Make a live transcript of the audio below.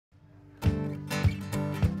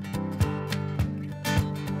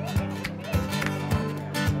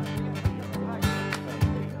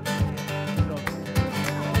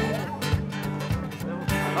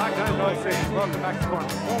nice day. Welcome back to Corner.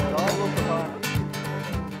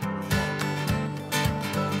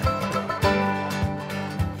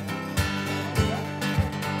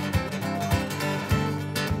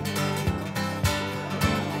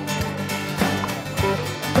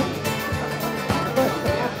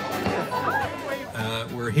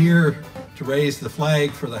 We're here to raise the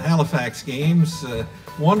flag for the Halifax games.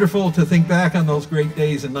 Wonderful to think back on those great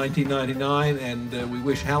days in 1999, and we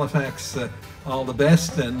wish Halifax all the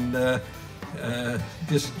best and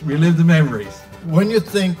just relive the memories. When you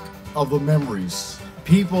think of the memories,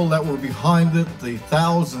 people that were behind it, the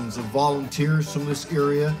thousands of volunteers from this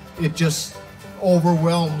area, it just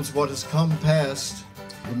overwhelms what has come past.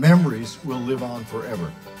 The memories will live on forever.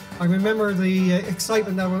 I remember the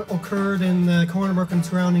excitement that occurred in Corner Brook and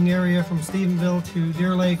surrounding area from Stephenville to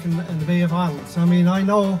Deer Lake and the Bay of Islands. I mean, I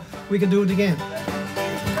know we can do it again.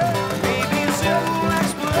 Maybe a simple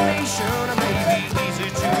explanation, or maybe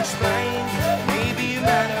easy to explain. Maybe a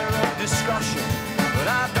matter of discussion, but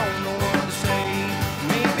I don't know what to say.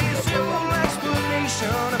 Maybe a simple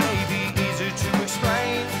explanation, or maybe easy to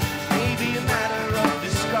explain. Maybe a matter of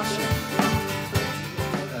discussion.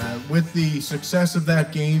 With the success of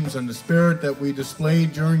that games and the spirit that we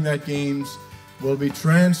displayed during that games will be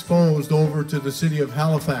transposed over to the city of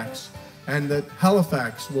Halifax, and that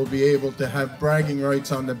Halifax will be able to have bragging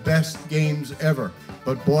rights on the best games ever.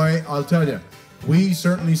 But boy, I'll tell you, we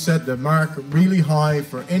certainly set the mark really high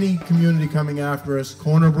for any community coming after us.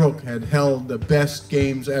 Corner Brook had held the best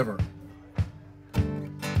games ever.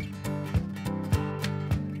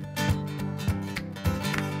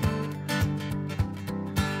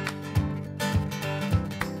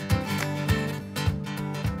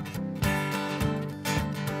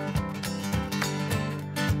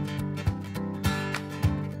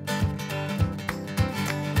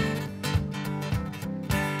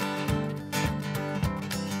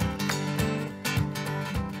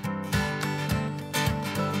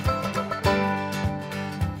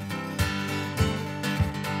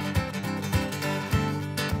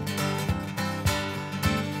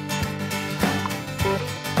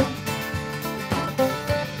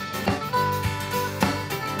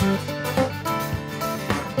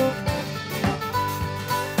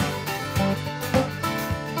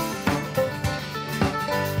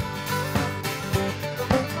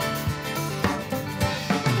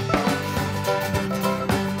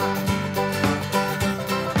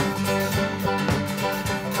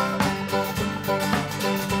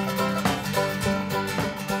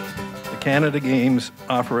 Canada Games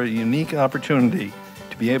offer a unique opportunity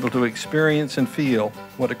to be able to experience and feel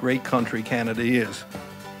what a great country Canada is.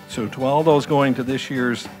 So to all those going to this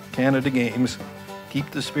year's Canada Games, keep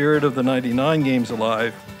the spirit of the 99 games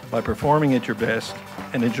alive by performing at your best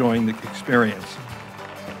and enjoying the experience.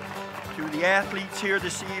 To the athletes here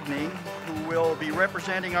this evening who will be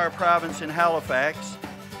representing our province in Halifax,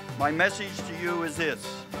 my message to you is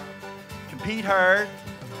this: compete hard,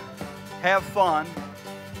 have fun,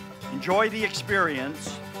 enjoy the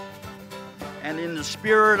experience, and in the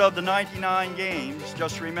spirit of the 99 games,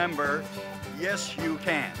 just remember, yes, you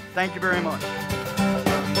can. Thank you very much. Yes,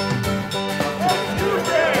 you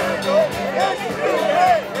can! Yes, you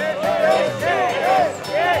can!